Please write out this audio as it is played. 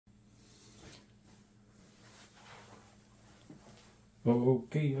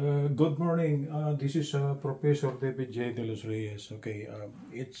Okay, good morning. This is Professor David J. De Los Reyes. Okay,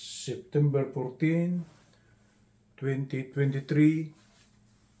 it's September 14, 2023,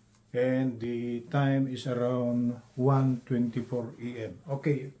 and the time is around 1:24 a.m.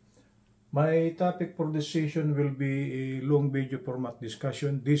 Okay, my topic for this session will be a long video format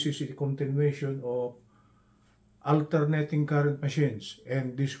discussion. This is a continuation of alternating current machines,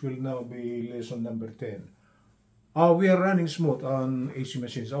 and this will now be lesson number 10. We are running smooth on AC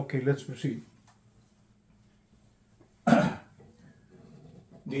machines. Okay, let's proceed.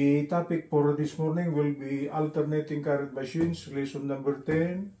 The topic for this morning will be alternating current machines, lesson number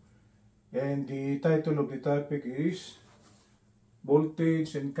 10. And the title of the topic is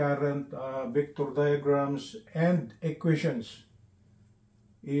voltage and current vector diagrams and equations.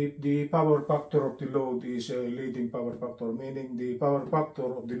 If the power factor of the load is a leading power factor, meaning the power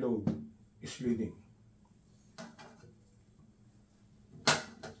factor of the load is leading.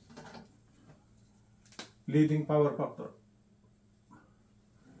 Leading power factor.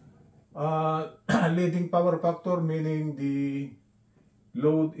 Leading power factor meaning the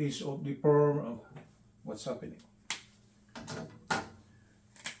load is of the form of what's happening.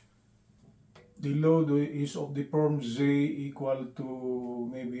 The load is of the form Z equal to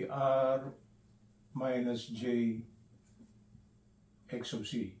maybe R minus J X of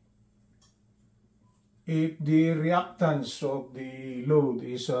C. If the reactance of the load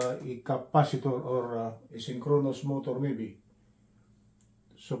is a capacitor or a synchronous motor, maybe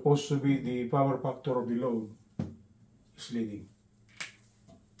supposed to be the power factor of the load is leading.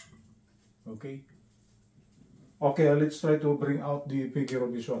 Okay, let's try to bring out the figure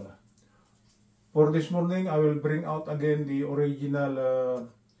of this one. For this morning, I will bring out again the original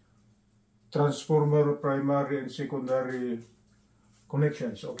transformer primary and secondary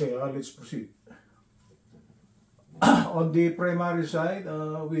connections. Okay, let's proceed. On the primary side,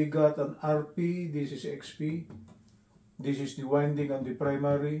 we got an RP, this is XP. This is the winding on the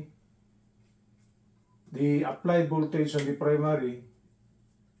primary. The applied voltage on the primary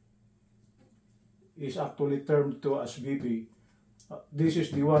is actually termed to as VP. This is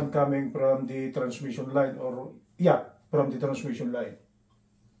the one coming from the transmission line, from the transmission line.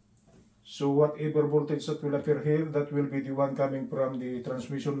 So whatever voltage that will appear here, that will be the one coming from the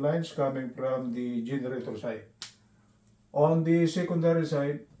transmission lines, coming from the generator side. On the secondary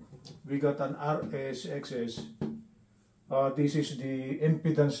side, we got an RS-XS. This is the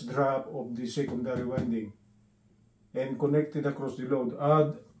impedance drop of the secondary winding and connected across the load.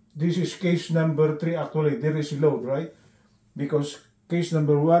 This is case number 3. Actually, there is a load, right? Because case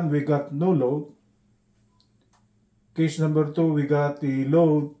number 1, we got no load. Case number 2, we got the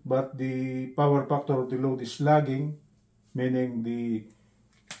load, but the power factor of the load is lagging, meaning the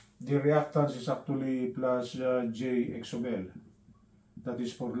reactance is actually plus J X of L. That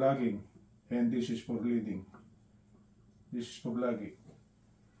is for lagging, and this is for leading. This is for lagging.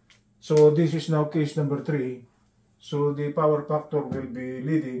 So this is now case number 3. So the power factor will be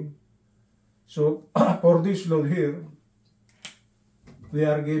leading. So for this load here, we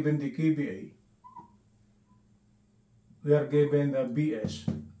are given the KVA. We are given the BS.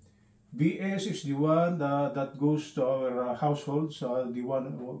 BS is the one that goes to our households, the one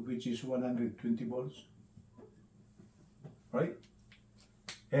which is 120 volts, right?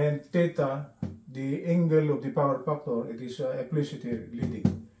 And theta, the angle of the power factor, it is implicitly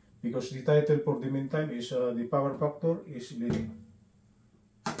leading, because the title for the meantime is the power factor is leading.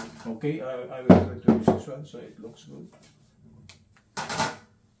 Okay, I will try to use this one so it looks good.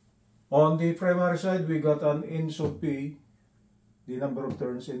 On the primary side, we got an N sub P, the number of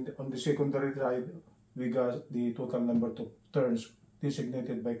turns, and on the secondary side, we got the total number of turns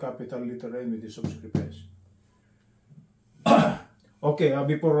designated by capital letter N with the subscript S. Okay,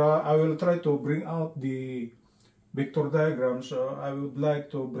 before I will try to bring out the vector diagrams, I would like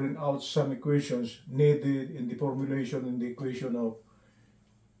to bring out some equations needed in the formulation in the equation of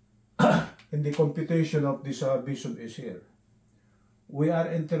in the computation of this B sub S here. We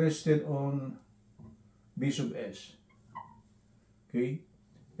are interested on B sub S, okay,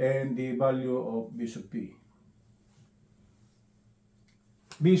 and the value of B sub P.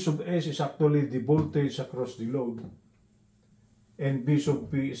 B sub S is actually the voltage across the load, and B sub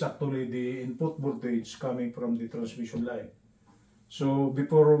P is actually the input voltage coming from the transmission line. So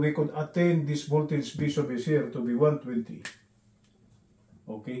before we could attain this voltage B sub S here to be 120,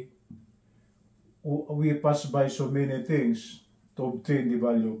 okay, we pass by so many things to obtain the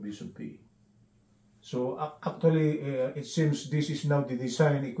value of B sub P. So actually, it seems this is now the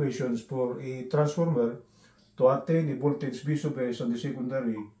design equations for a transformer to attain the voltage B sub S on the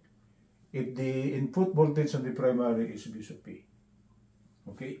secondary if the input voltage on the primary is B sub P.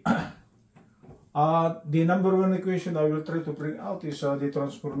 Okay. The number one equation I will try to bring out is the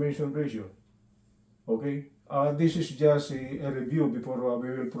transformation ratio. Okay. This is just a review before we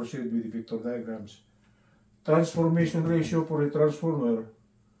will proceed with the vector diagrams. Transformation ratio for a transformer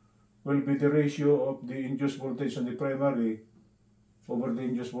will be the ratio of the induced voltage on the primary over the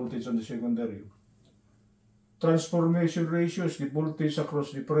induced voltage on the secondary. Transformation ratio is the voltage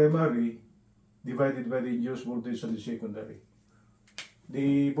across the primary divided by the induced voltage on the secondary.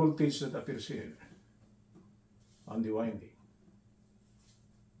 The voltage that appears here on the winding,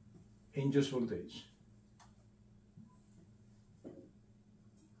 induced voltage.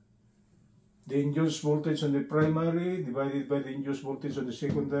 The induced voltage on the primary divided by the induced voltage on the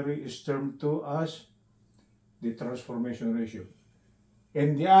secondary is termed to as the transformation ratio.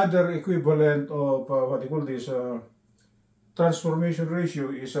 And the other equivalent of what they call this transformation ratio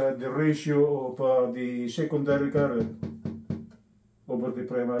is the ratio of the secondary current over the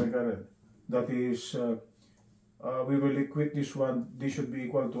primary current. That is, we will equate this one, this should be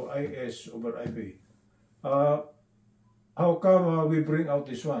equal to IS over IP. How come we bring out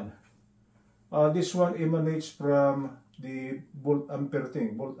this one? This one emanates from the volt ampere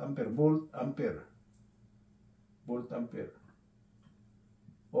thing, volt ampere.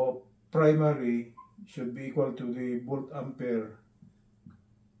 Of primary should be equal to the volt ampere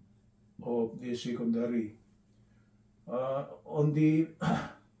of the secondary. On the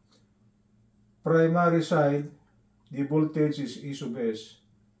primary side, the voltage is E sub S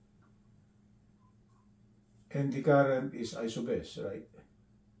and the current is I sub S, right?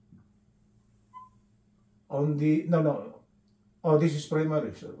 On the, oh, this is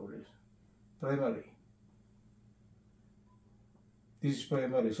primary, sir, primary. This is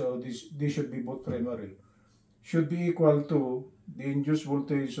primary, so this should be both primary. Should be equal to the induced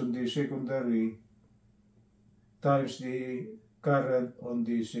voltage on the secondary times the current on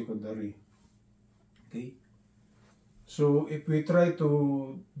the secondary. Okay. So if we try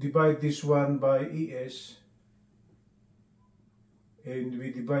to divide this one by ES and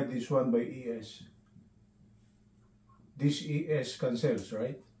we divide this one by ES, this ES cancels,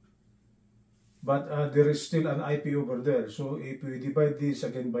 right? But there is still an IP over there. So if we divide this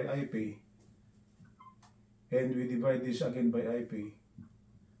again by IP, and we divide this again by IP,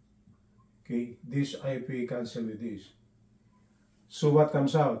 okay, this IP cancel with this. So what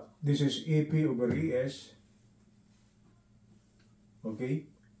comes out? This is EP over ES. Okay,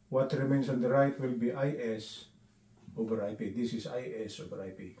 what remains on the right will be IS over IP. This is IS over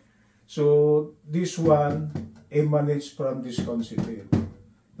IP. So this one emanates from this concept here.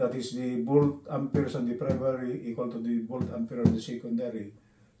 That is the volt amperes on the primary equal to the volt ampere on the secondary.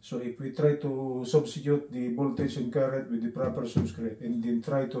 So if we try to substitute the voltage and current with the proper subscript and then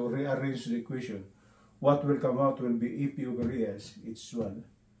try to rearrange the equation, what will come out will be EP over ES, it's one.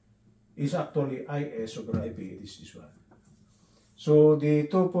 It's actually IS over IP, it is this one. So the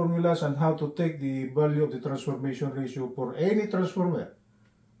two formulas on how to take the value of the transformation ratio for any transformer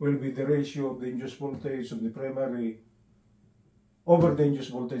will be the ratio of the induced voltage of the primary over the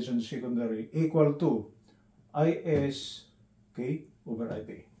induced voltage on the secondary equal to IS, okay, over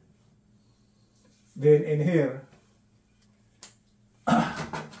IP. Then in here,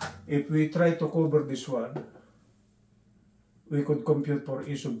 if we try to cover this one, we could compute for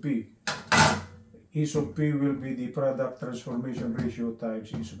E sub P. E sub P will be the product transformation ratio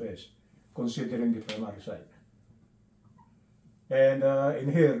times E sub S, considering the primary side. And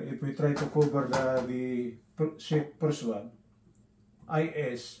in here, if we try to cover the first one,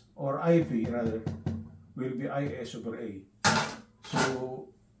 IS or IP rather will be IS over A. So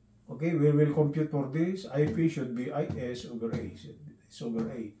okay, we will compute for this. IP should be IS over A. It's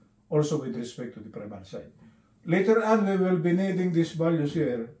over A. Also with respect to the primary side. Later on, we will be needing these values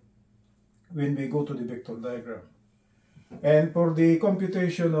here when we go to the vector diagram. And for the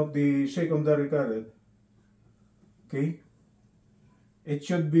computation of the secondary current, okay, it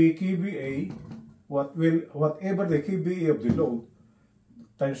should be KVA, whatever the KVA of the load,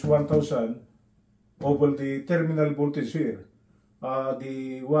 times 1000 over the terminal voltage here.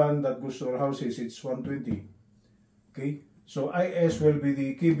 The one that goes to our houses, it's 120. Okay, so IS will be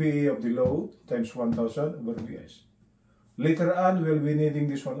the KVA of the load times 1000 over VS. Later on, we'll be needing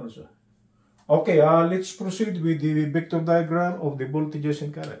this one also. Okay, let's proceed with the vector diagram of the voltages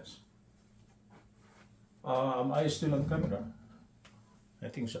and currents. Am I still on camera? I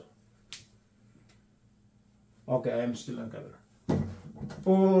think so. Okay, I am still on camera.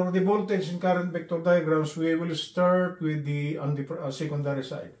 For the voltage and current vector diagrams, we will start with the on the secondary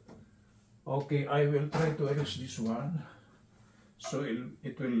side. Okay, I will try to erase this one so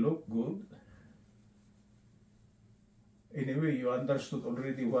it will look good. Anyway, you understood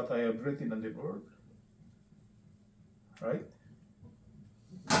already what I have written on the board, right?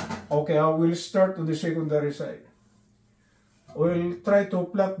 Okay, I will start to the secondary side. We'll try to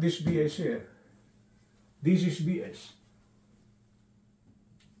plot this BS here. This is BS.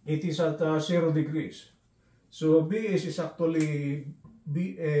 It is at 0 degrees. So BS is actually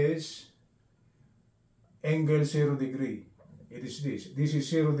BS angle 0 degree. It is this. This is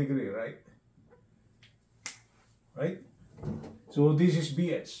 0 degree, right? Right? So this is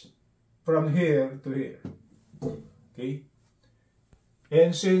BS from here to here. Okay?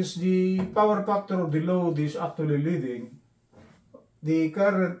 And since the power factor of the load is actually leading, the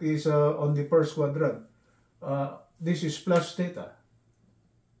current is on the first quadrant. This is plus theta.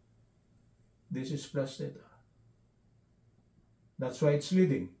 This is plus theta. That's why it's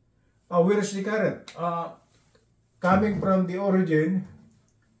leading. Where is the current? Coming from the origin,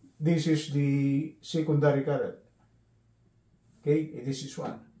 this is the secondary current. Okay, this is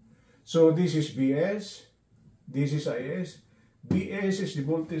one. So this is BS, this is IS. BS is the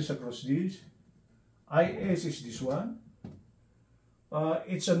voltage across this. IS is this one.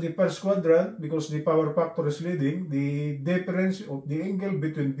 It's on the first quadrant because the power factor is leading. The difference of the angle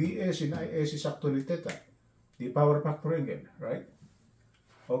between BS and IS is actually theta, the power factor angle, right?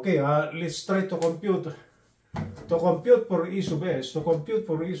 Okay, let's try to compute. To compute for E sub S,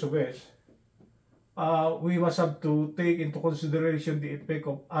 we must have to take into consideration the effect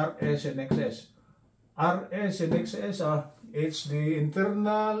of RS and XS. RS and XS, it's the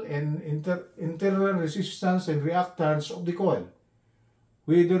internal and internal resistance and reactance of the coil.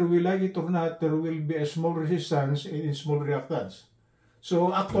 Whether we like it or not, there will be a small resistance and a small reactance.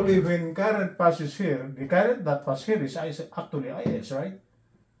 So actually, when current passes here, the current that passes here is actually IS, right?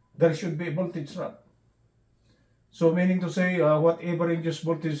 There should be a voltage drop. So meaning to say, whatever induced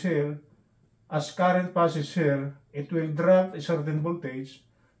voltage here, as current passes here, it will drop a certain voltage.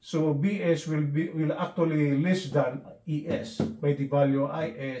 So BS will actually less than ES by the value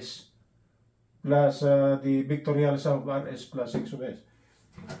IS plus the vectorial sum of RS plus X of S.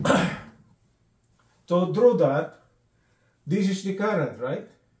 To draw that, this is the current, right?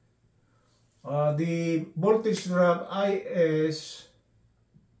 The voltage drop IS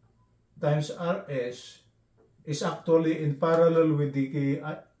times RS is actually in parallel with the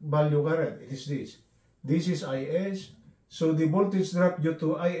value current. It is this. This is IS. So the voltage drop due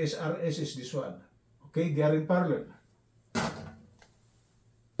to ISRS is this one. Okay, they are in parallel.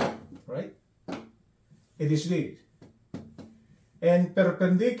 Right? It is this. And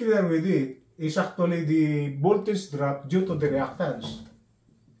perpendicular with it is actually the voltage drop due to the reactance.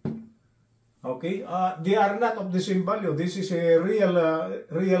 Okay, they are not of the same value. This is a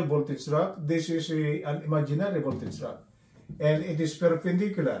real voltage drop. This is an imaginary voltage drop. And it is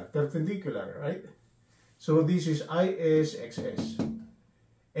perpendicular, right? So this is ISXS.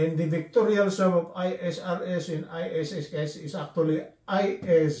 And the vectorial sum of ISRS and ISXS is actually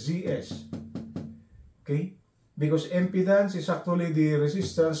ISZS. Okay? Because impedance is actually the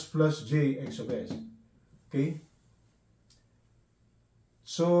resistance plus JX of S. Okay?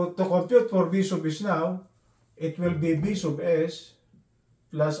 So to compute for V sub S now, it will be V sub S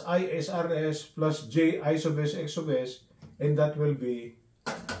plus ISRS plus J I sub S X sub S, and that will be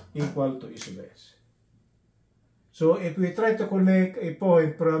equal to E sub S. So if we try to connect a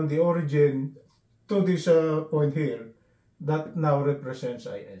point from the origin to this point here, that now represents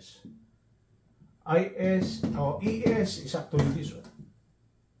IS. IS or ES is actually this one.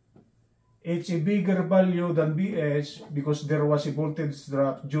 It's a bigger value than BS because there was a voltage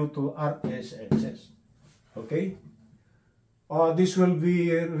drop due to RS and XS. Okay? This will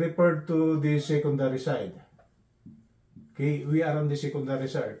be referred to the secondary side. Okay, we are on the secondary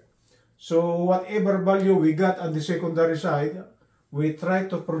side. So whatever value we got on the secondary side, we try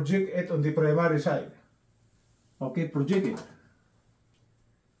to project it on the primary side. Okay, project it.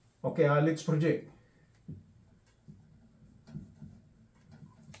 Okay, let's project.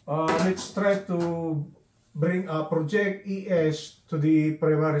 Let's try to bring project ES to the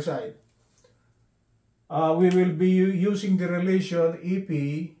primary side. We will be using the relation EP,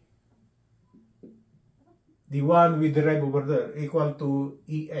 the one we derive over there, equal to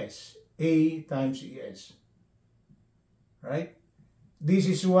ES, A times ES. Right? This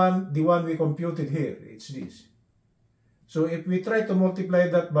is the one we computed here. It's this. So if we try to multiply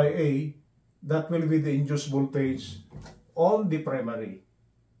that by A, that will be the induced voltage on the primary.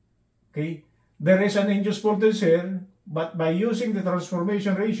 Okay, there is an induced voltage here, but by using the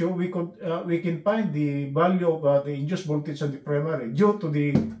transformation ratio, we can find the value of the induced voltage on the primary due to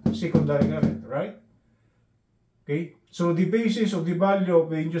the secondary current, right? Okay, so the basis of the value of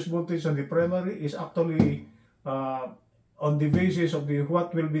the induced voltage on the primary is actually on the basis of the what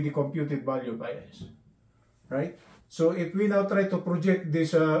will be the computed value of IS, right? So if we now try to project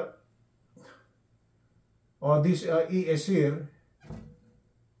this ES here,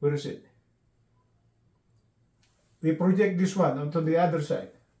 where is it? We project this one onto the other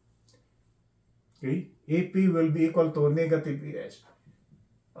side. Okay, AP will be equal to negative ES.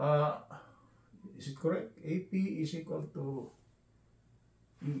 Is it correct? AP is equal to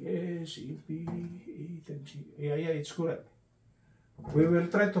ES, AP, A times E. Yeah, it's correct. We will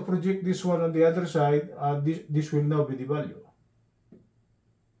try to project this one on the other side. This will now be the value.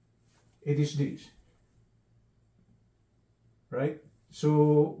 It is this. Right?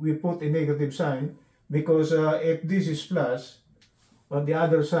 So we put a negative sign because if this is plus, on the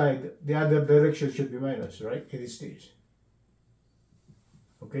other side, the other direction should be minus, right? It is this.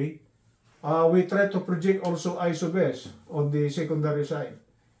 Okay? We try to project also I sub S on the secondary side.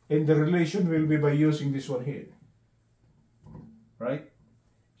 And the relation will be by using this one here. Right?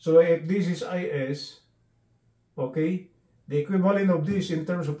 So if this is IS, okay, the equivalent of this in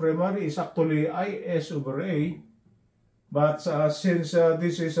terms of primary is actually IS over A. But since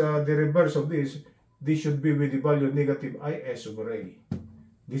this is the reverse of this should be with the value negative IS over A.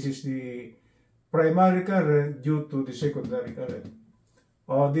 This is the primary current due to the secondary current.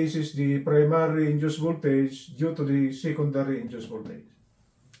 This is the primary induced voltage due to the secondary induced voltage.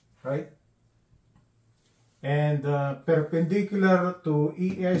 Right? And perpendicular to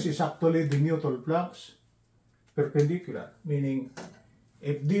ES is actually the neutral flux. Perpendicular, meaning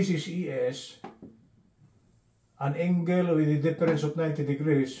if this is ES, an angle with a difference of 90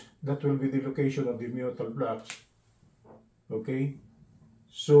 degrees, that will be the location of the neutral flux. Okay?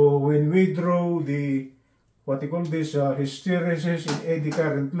 So when we draw the, what you call this, hysteresis in eddy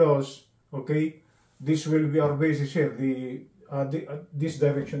current loss, okay, this will be our basis here, this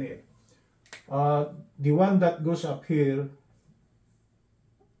direction here. The one that goes up here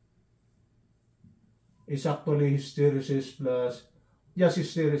is actually hysteresis plus just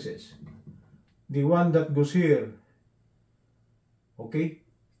hysteresis. The one that goes here, okay,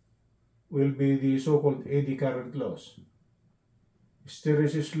 will be the so-called eddy current loss.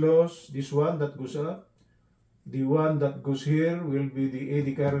 Hysteresis loss, this one that goes up. The one that goes here will be the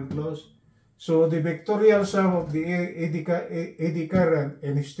eddy current loss. So the vectorial sum of the eddy current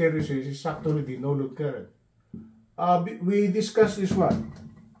and hysteresis is actually the no load current. We discussed this one.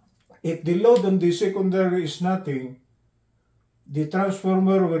 If the load on the secondary is nothing, the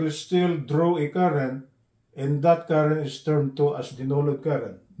transformer will still draw a current, and that current is termed to as the no load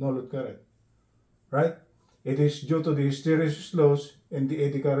current. No load current, right? It is due to the hysteresis loss and the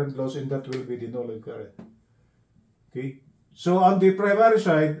eddy current loss, and that will be the no load current. Okay. So on the primary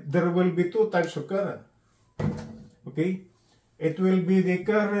side, there will be two types of current. Okay? It will be the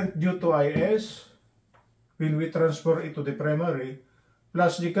current due to IS when we transfer it to the primary,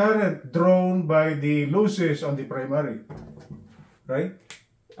 plus the current drawn by the losses on the primary. Right?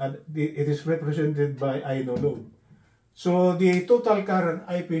 And it is represented by I no load. So the total current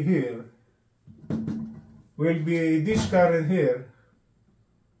IP here will be this current here,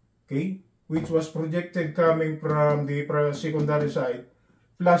 okay, which was projected coming from the secondary side,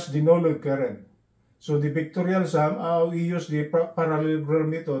 plus the no load current. So the vectorial sum, we use the parallelogram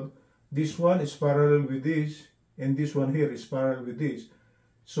method. This one is parallel with this, and this one here is parallel with this.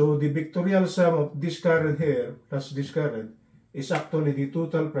 So the vectorial sum of this current here plus this current is actually the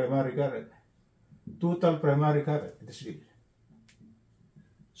total primary current. Total primary current, it is this.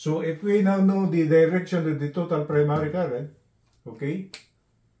 So if we now know the direction of the total primary current, okay,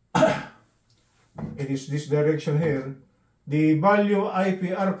 it is this direction here. The value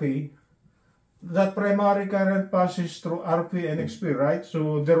IPRP, that primary current passes through RP and XP, right?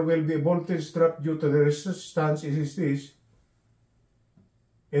 So there will be a voltage drop due to the resistance is this.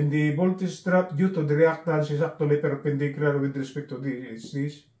 And the voltage drop due to the reactance is actually perpendicular with respect to this. Is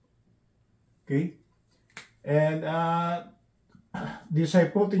this. Okay? And this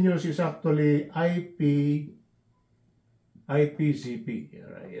hypotenuse is actually IPZP,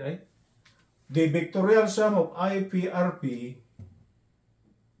 right? The vectorial sum of IPRP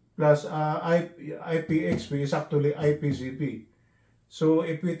plus IPXP is actually IPZP. So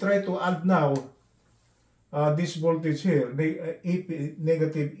if we try to add now this voltage here,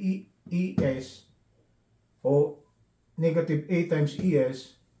 negative ES or negative A times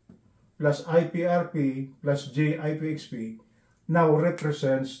ES plus IPRP plus J IPXP now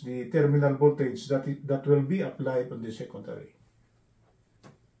represents the terminal voltage that will be applied on the secondary.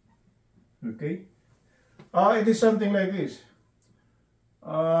 Okay, it is something like this.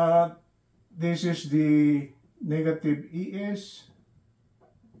 This is the negative ES.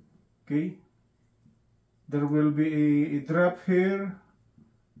 Okay, there will be a drop here,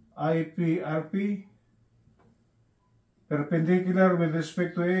 IP, RP. Perpendicular with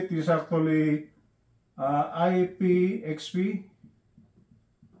respect to it is actually IP, XP.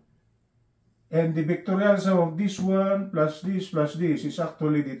 And the vectorial sum of this one plus this is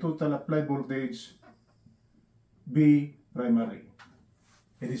actually the total applied voltage B primary.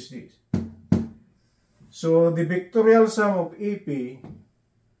 It is this. So the vectorial sum of EP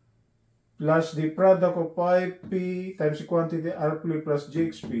plus the product of IP times the quantity RP plus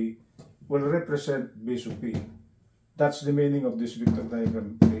GXP will represent B sub P. That's the meaning of this vector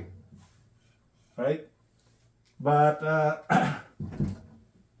diagram. Okay? Right? But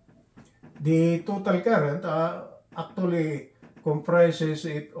the total current actually comprises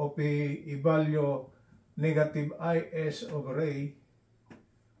it of a value negative IS over A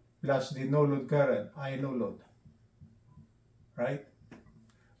plus the no load current, I no load. Right?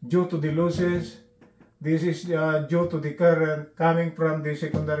 Due to the losses, this is due to the current coming from the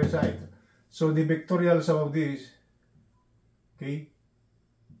secondary side. So the vectorial sum of this, okay,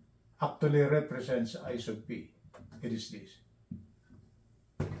 actually represents I sub P. It is this.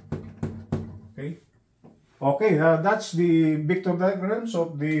 Okay. Okay, that's the vector diagrams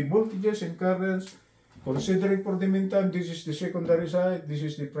of the voltages and currents. Considering for the meantime, this is the secondary side, this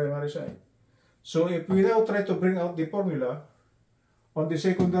is the primary side. So if we now try to bring out the formula on the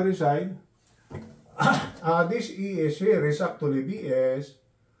secondary side, this ES here is actually BS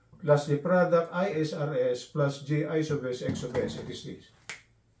plus the product ISRS plus J I sub S X sub S. It is this.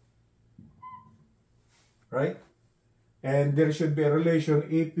 Right? And there should be a relation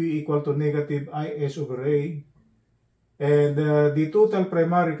AP equal to negative IS over A. And the total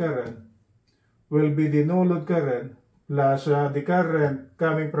primary current will be the no load current plus the current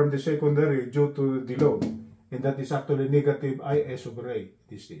coming from the secondary due to the load. And that is actually negative IS over A.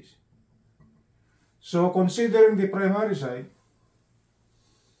 This is. So considering the primary side,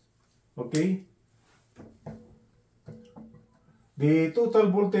 okay, the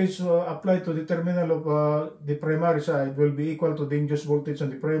total voltage applied to the terminal of the primary side will be equal to the induced voltage on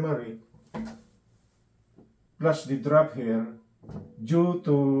the primary plus the drop here due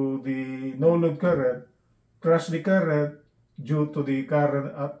to the no load current plus the current due to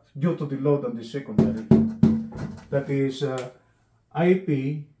the load on the secondary. That is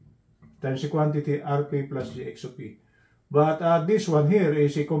IP times the quantity RP plus the X of P. But this one here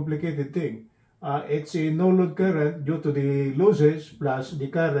is a complicated thing. It's a no load current due to the losses plus the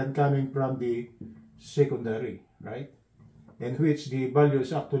current coming from the secondary, right? And which the value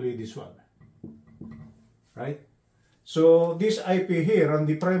is actually this one, right? So this IP here on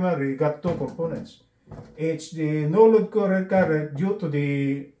the primary got two components. It's the no load current due to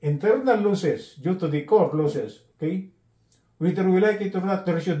the internal losses, due to the core losses, okay? Whether we like it or not,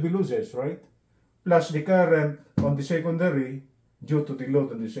 there should be losses, right? Plus the current on the secondary due to the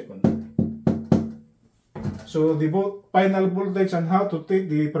load on the secondary. So the final voltage and how to take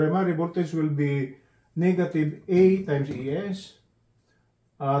the primary voltage will be negative A times ES.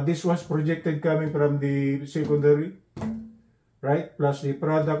 This was projected coming from the secondary, right? Plus the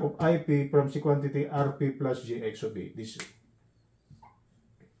product of IP from the quantity RP plus GX of A. This.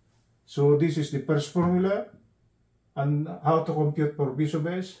 So this is the first formula and how to compute for B sub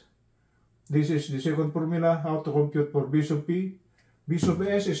S. This is the second formula, how to compute for B sub P. B sub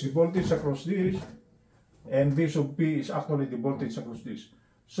S is the voltage across this, and B sub P is actually the voltage across this.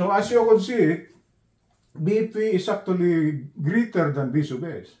 So as you can see, BP is actually greater than B sub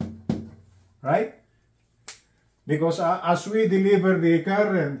S, right? Because as we deliver the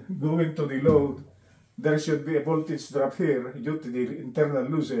current going to the load, there should be a voltage drop here due to the internal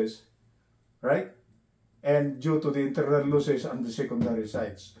losses, right? And due to the internal losses on the secondary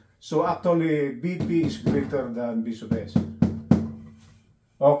sides. So actually, BP is greater than B sub S.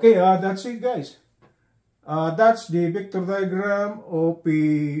 Okay, that's it, guys. That's the vector diagram of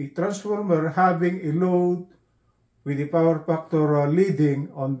a transformer having a load with the power factor leading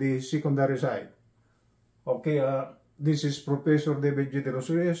on the secondary side. Okay, this is Professor David G. De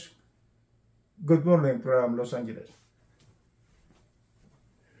Los Reyes. Good morning from Los Angeles.